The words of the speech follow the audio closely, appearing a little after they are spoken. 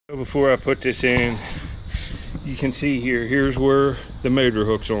Before I put this in, you can see here's where the motor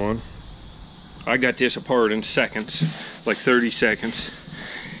hook's on. I got this apart in seconds, like 30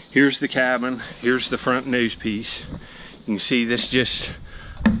 seconds. Here's the cabin, here's the front nose piece. You can see this just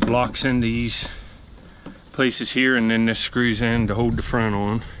locks in these places here, and then this screws in to hold the front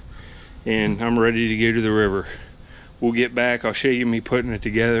on. And I'm ready to go to the river. We'll get back, I'll show you me putting it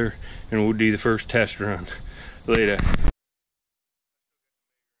together, and we'll do the first test run later.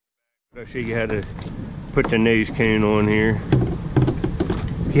 I'll show you how to put the nose cone on here.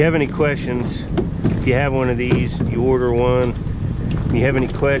 If you have any questions, if you have one of these, you order one, if you have any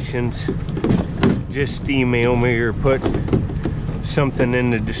questions, just email me or put something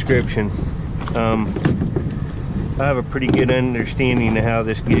in the description. I have a pretty good understanding of how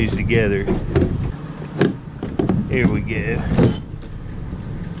this goes together. Here we go.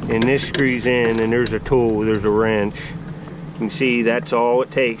 And this screws in, and there's a tool, there's a wrench. You can see that's all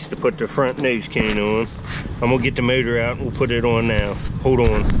it takes to put the front nose cone on. I'm gonna get the motor out and we'll put it on now. Hold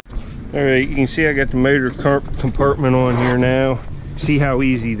on. All right, you can see I got the motor compartment on here now. See how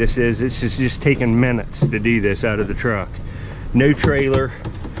easy this is. This is just taking minutes to do this out of the truck. No trailer.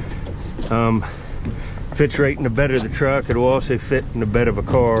 Fits right in the bed of the truck. It'll also fit in the bed of a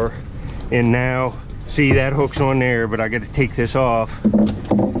car. And now, see that hook's on there, but I got to take this off.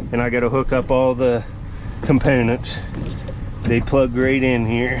 And I got to hook up all the components. They plug right in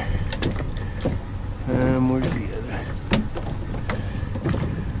here. Where's the other?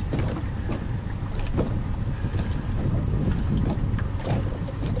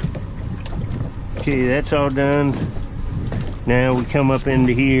 Okay, that's all done. Now we come up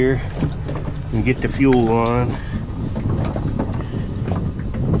into here and get the fuel on.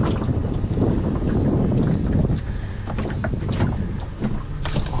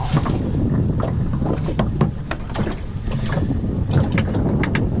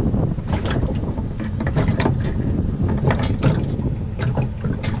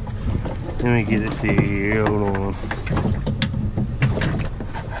 Let me get it through here, hold on.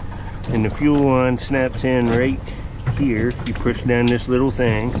 And the fuel line snaps in right here. You push down this little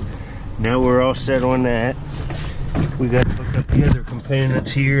thing. Now we're all set on that. We got to hook up the other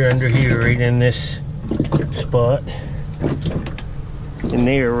components here, under here, right in this spot. And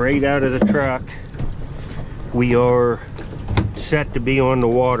they are right out of the truck. We are set to be on the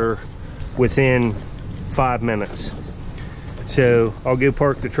water within 5 minutes. So I'll go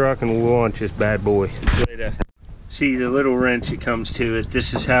park the truck and we'll launch this bad boy. See the little wrench that comes to it.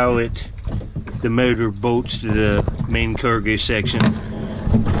 This is how the motor bolts to the main cargo section.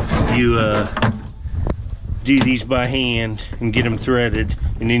 You do these by hand and get them threaded,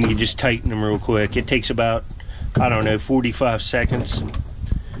 and then you just tighten them real quick. It takes about, I don't know, 45 seconds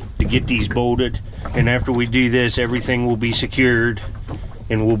to get these bolted. And after we do this, everything will be secured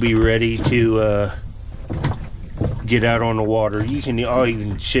and we'll be ready to get out on the water. I'll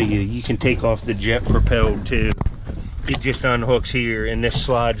even show you, you can take off the jet propelled too. It just unhooks here and this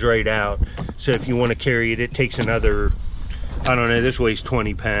slides right out. So if you want to carry it, it takes another, I don't know, this weighs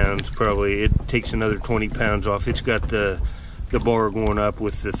 20 pounds probably. It takes another 20 pounds off. It's got the bar going up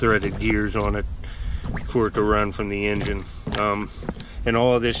with the threaded gears on it for it to run from the engine. And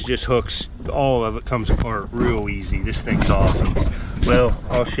all of this just hooks, all of it comes apart real easy. This thing's awesome. Well,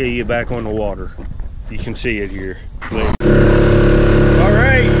 I'll show you back on the water. You can see it here. All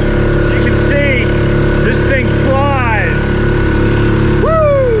right, you can see this thing flies.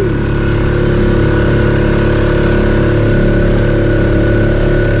 Woo!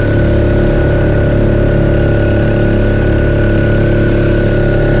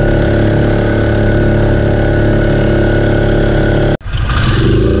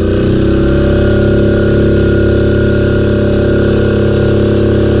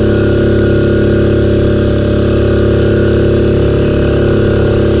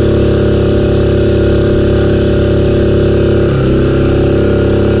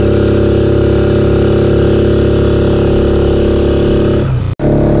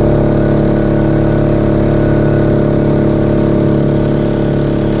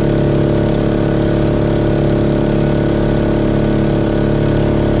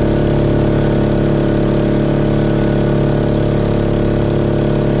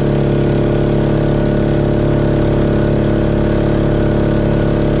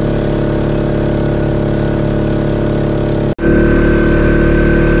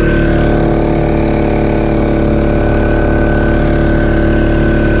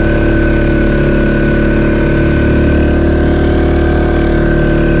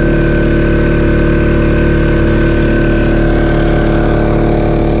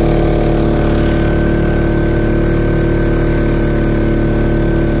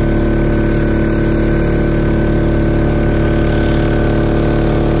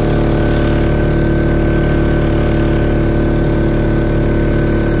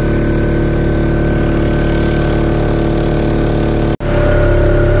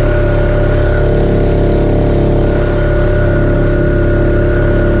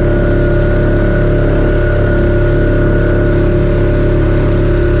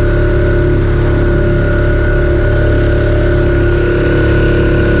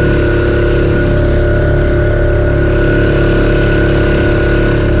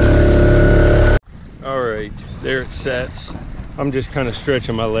 sets. I'm just kind of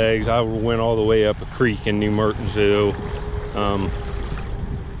stretching my legs. I went all the way up a creek in New Martinsville,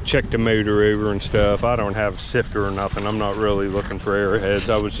 checked the motor over and stuff. I don't have a sifter or nothing. I'm not really looking for arrowheads.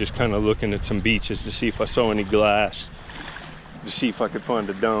 I was just kind of looking at some beaches to see if I saw any glass, to see if I could find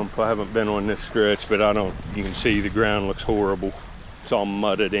a dump. I haven't been on this stretch, but I don't, you can see the ground looks horrible. It's all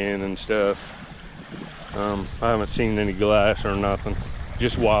mudded in and stuff. I haven't seen any glass or nothing,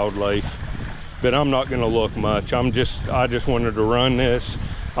 just wildlife. But I'm not gonna look much. I just wanted to run this.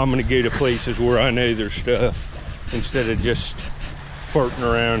 I'm gonna go to places where I know there's stuff instead of just farting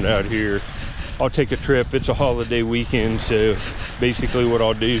around out here. I'll take a trip. It's a holiday weekend, so basically what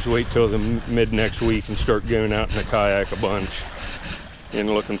I'll do is wait till the mid next week and start going out in a kayak a bunch and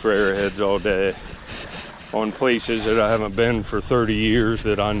looking for arrowheads all day on places that I haven't been for 30 years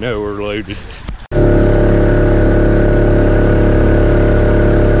that I know are loaded.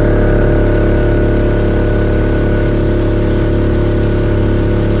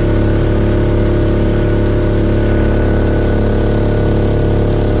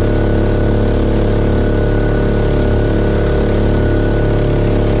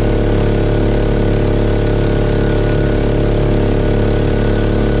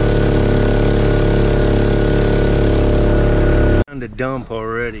 A dump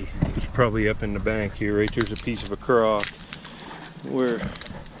already. It's probably up in the bank here. Right there's a piece of a crock. Where's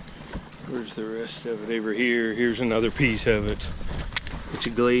the rest of it? Over here. Here's another piece of it. It's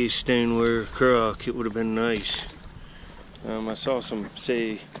a glazed stoneware crock. It would have been nice. I saw some,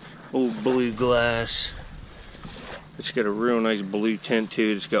 say, old blue glass. It's got a real nice blue tint to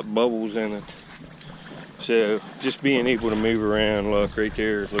it. It's got bubbles in it. So just being able to move around. Look right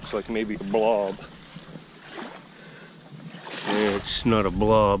there. It looks like maybe a blob. It's not a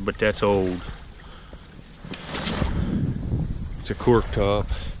blob, but that's old. It's a cork top,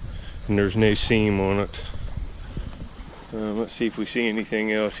 and there's no seam on it. Let's see if we see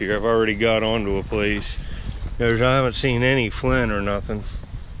anything else here. I've already got onto a place. I haven't seen any flint or nothing.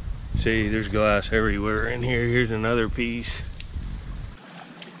 See, there's glass everywhere in here. Here's another piece.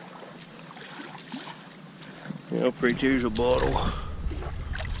 Yep, right there's a bottle.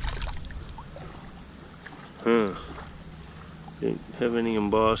 Huh. Didn't have any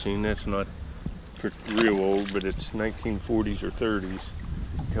embossing. That's not real old, but it's 1940s or 30s.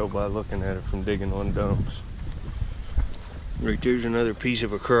 Tell by looking at it from digging on dumps. Right there's another piece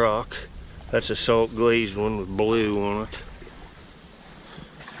of a crock. That's a salt glazed one with blue on it.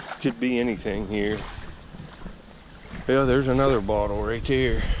 Could be anything here. Yeah, there's another bottle right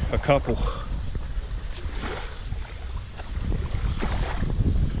there. A couple.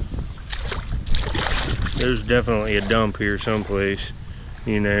 There's definitely a dump here someplace.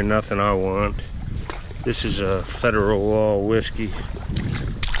 You know, nothing I want. This is a federal law whiskey.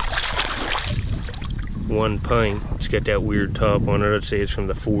 1 pint. It's got that weird top on it. I'd say it's from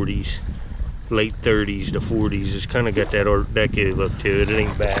the 40s. Late 30s to 40s. It's kind of got that Art Deco look to it. It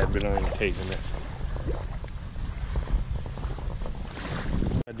ain't bad, but I ain't taking it.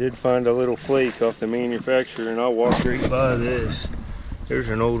 I did find a little flake off the manufacturer, and I'll walk right by this. There's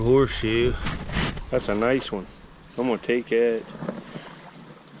an old horseshoe. That's a nice one. I'm gonna take it.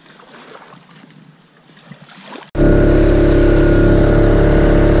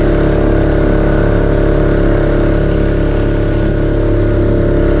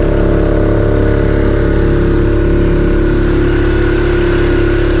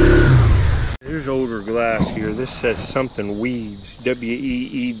 There's older glass here. This says something weeds,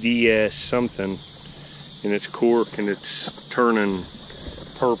 W-E-E-D-S something, and it's cork and it's turning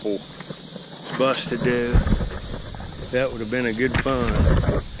purple. Busted dude. That would have been a good find.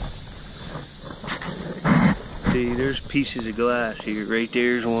 See, there's pieces of glass here. Right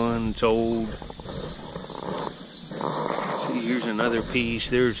there's one. It's old. See, here's another piece.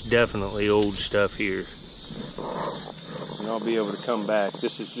 There's definitely old stuff here. And I'll be able to come back.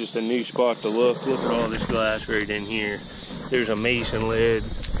 This is just a new spot to look. Look at all this glass right in here. There's a mason lid.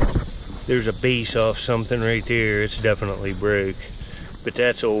 There's a base off something right there. It's definitely broke. But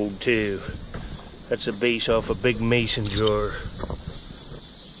that's old too. That's a base off a big mason jar.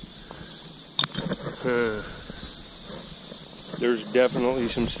 There's definitely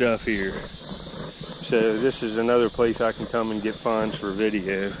some stuff here. So this is another place I can come and get finds for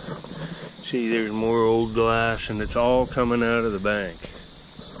video. See, there's more old glass, and it's all coming out of the bank.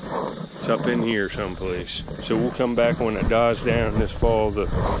 It's up in here someplace. So we'll come back when it dies down this fall, the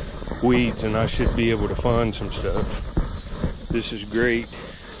weeds, and I should be able to find some stuff. This is great.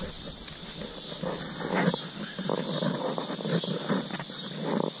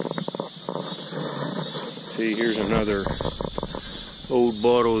 See, here's another old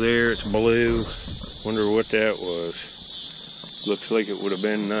bottle there. It's blue. Wonder what that was. Looks like it would have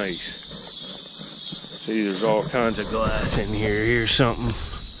been nice. See, there's all kinds of glass in here. Here's something.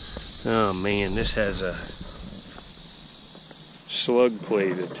 Oh man, this has a slug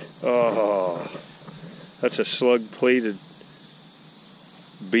plated. Oh, that's a slug plated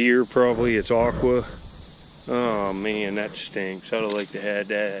beer probably. It's aqua. Oh man, that stinks. I'd like to have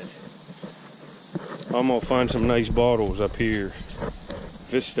that. I'm gonna find some nice bottles up here.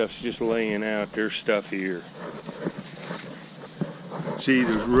 This stuff's just laying out. There's stuff here. See,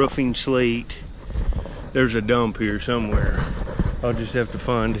 there's roofing slate. There's a dump here somewhere. I'll just have to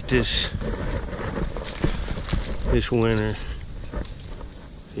find it this winter.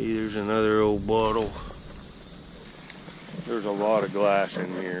 See, there's another old bottle. There's a lot of glass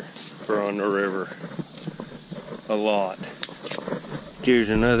in here for on the river. A lot. Here's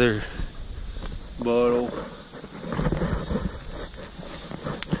another bottle.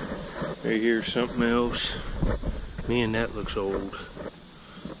 Right here's something else. Man, that looks old.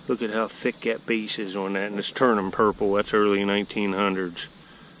 Look at how thick that base is on that, and it's turning purple. That's early 1900s.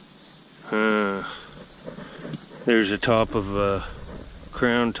 There's a top of a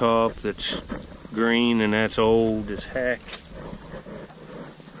crown top that's green, and that's old as heck.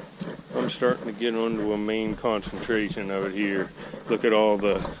 I'm starting to get onto a main concentration of it here. Look at all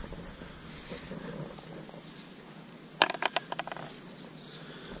the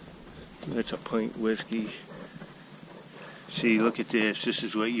that's a pint whiskey. See, look at this. This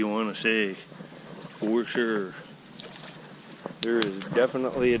is what you want to say. For sure. There is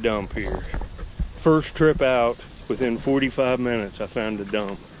definitely a dump here. First trip out, within 45 minutes, I found a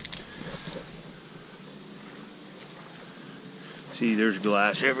dump. See, there's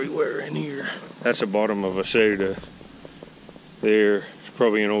glass everywhere in here. That's the bottom of a soda. There. It's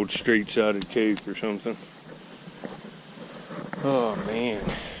probably an old straight-sided Coke or something. Oh, man.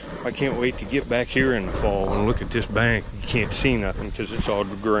 I can't wait to get back here in the fall and look at this bank. You can't see nothing because it's all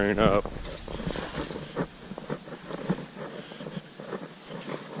grown up.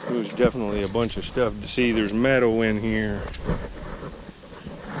 There's definitely a bunch of stuff to see. There's metal in here.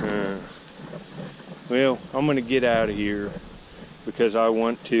 Well, I'm going to get out of here because I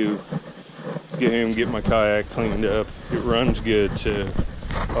want to get home, get my kayak cleaned up. It runs good, so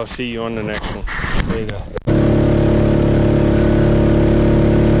I'll see you on the next one. Later.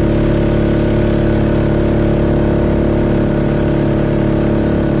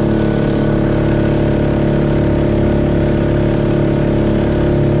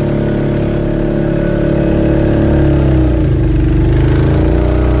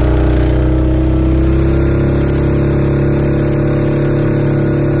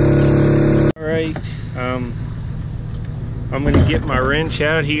 I'm going to get my wrench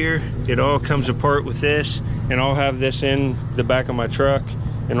out here. It all comes apart with this, and I'll have this in the back of my truck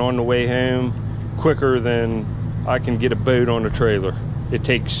and on the way home quicker than I can get a boat on a trailer.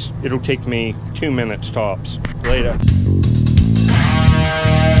 It'll take me 2 minutes tops. Later.